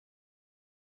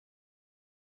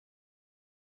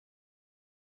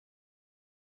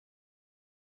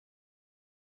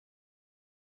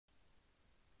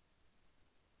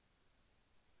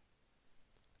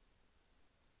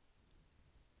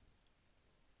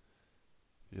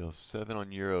The L7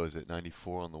 on Euro is at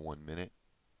 94 on the 1 minute.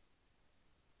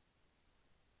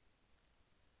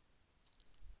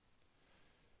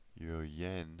 Euro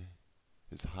Yen,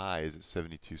 his high is at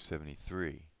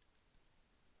 72.73.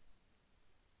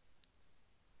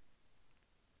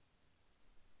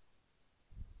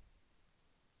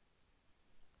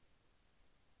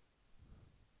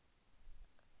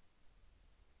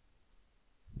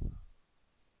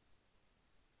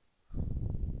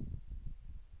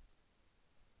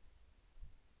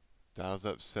 Dow's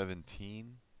up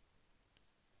 17.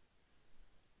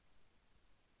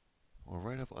 We're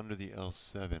right up under the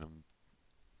L7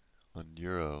 on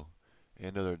Euro,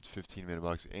 and under 15-minute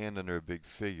box, and under a big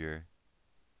figure.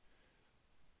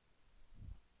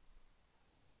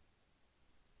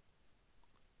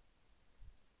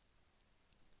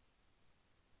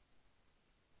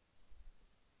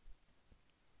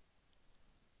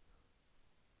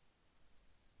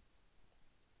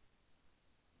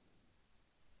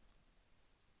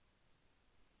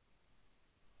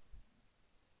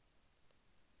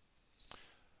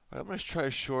 All right, I'm going to try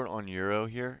a short on Euro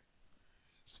here.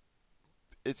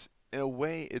 It's in a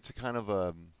way, it's kind of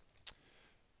what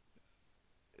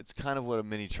a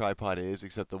mini tripod is,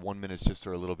 except the 1 minutes just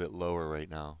are a little bit lower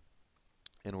right now.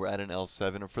 And we're at an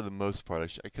L7, and for the most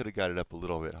part, I could have got it up a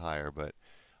little bit higher, but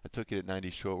I took it at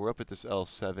 90 short. We're up at this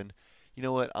L7. You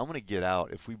know what? I'm going to get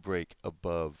out if we break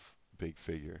above big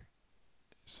figure.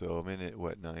 So I'm in at,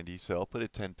 what, 90? So I'll put a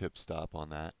 10 pip stop on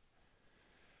that.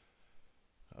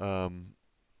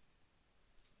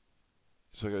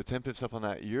 So I got a 10 pips up on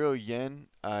that. Euro Yen,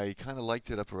 I kind of liked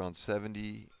it up around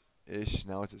 70-ish.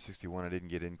 Now it's at 61. I didn't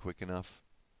get in quick enough.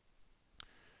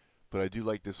 But I do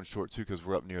like this one short too because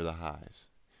we're up near the highs.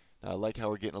 Now I like how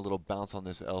we're getting a little bounce on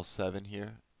this L7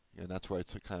 here. And that's where I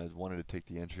kind of wanted to take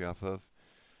the entry off of.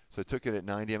 So I took it at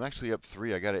 90. I'm actually up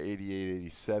 3. I got it 88,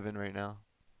 87 right now.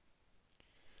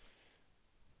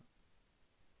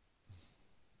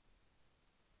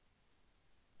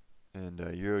 And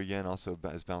Euro Yen also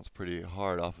has bounced pretty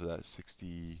hard off of that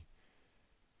 60.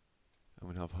 I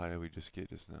mean, how high did we just get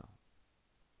just now?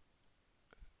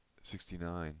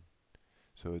 69.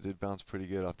 So it did bounce pretty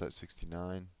good off that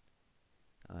 69.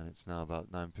 And it's now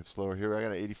about 9 pips lower. Here I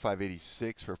got an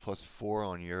 85.86 for a plus 4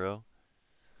 on Euro.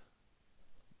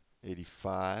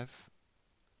 85.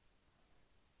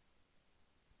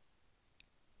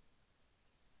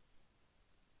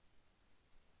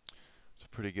 It's a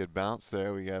pretty good bounce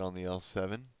there we got on the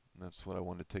L7. That's what I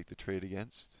wanted to take the trade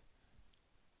against.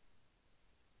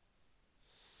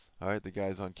 All right, the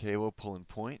guys on KO pulling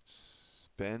points.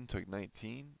 Ben took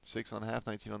 19, 6 on half,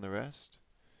 19 on the rest.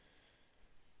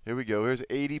 Here we go. Here's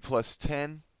 80 plus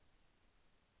 10,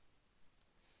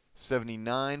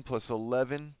 79 plus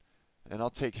 11, and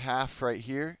I'll take half right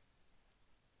here.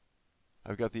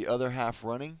 I've got the other half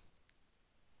running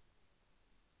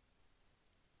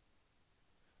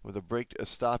with a break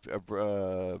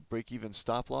even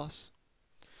stop loss.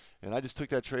 And I just took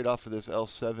that trade off for this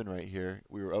L7 right here.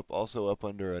 We were also up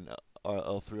under an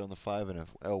L3 on the 5 and a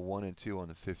L1 and 2 on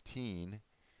the 15.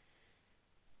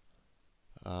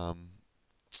 It'd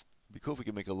be cool if we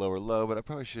could make a lower low, but I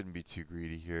probably shouldn't be too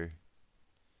greedy here.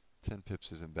 10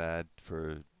 pips isn't bad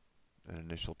for an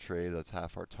initial trade. That's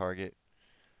half our target,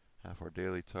 half our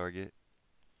daily target.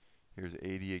 Here's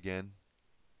 80 again.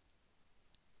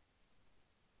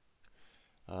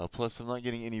 Plus, I'm not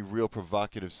getting any real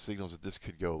provocative signals that this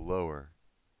could go lower.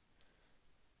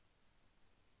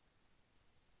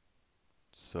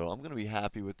 So I'm going to be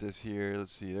happy with this here.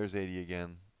 Let's see, there's 80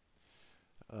 again.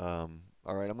 All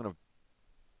right, I'm going to,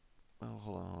 oh,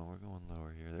 hold on, we're going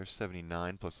lower here. There's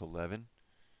 79 plus 11.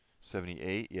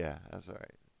 78, yeah, that's all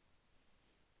right.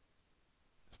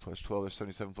 Plus 12, there's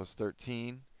 77 plus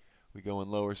 13. We going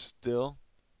lower still.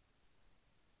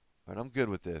 All right, I'm good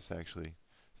with this, actually.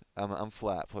 I'm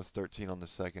flat, plus 13 on the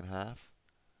second half.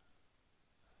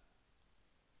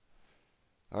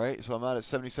 All right, so I'm out at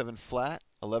 77 flat,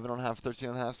 11 on half, 13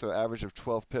 on half, so average of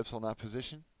 12 pips on that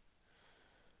position.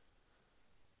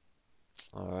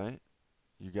 All right,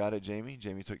 you got it, Jamie.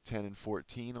 Jamie took 10 and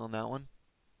 14 on that one.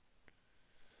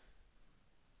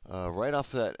 Right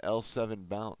off that L7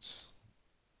 bounce.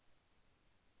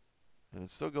 And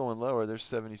it's still going lower. There's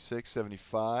 76,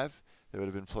 75. That would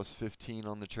have been plus 15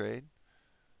 on the trade.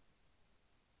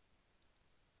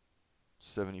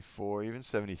 74, even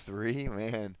 73.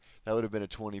 Man, that would have been a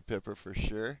 20 pipper for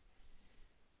sure.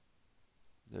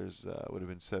 There's would have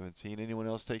been 17. Anyone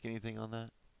else take anything on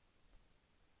that?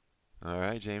 All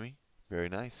right, Jamie. Very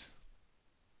nice.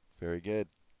 Very good.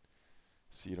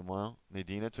 See you tomorrow.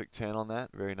 Nadina took 10 on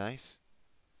that. Very nice.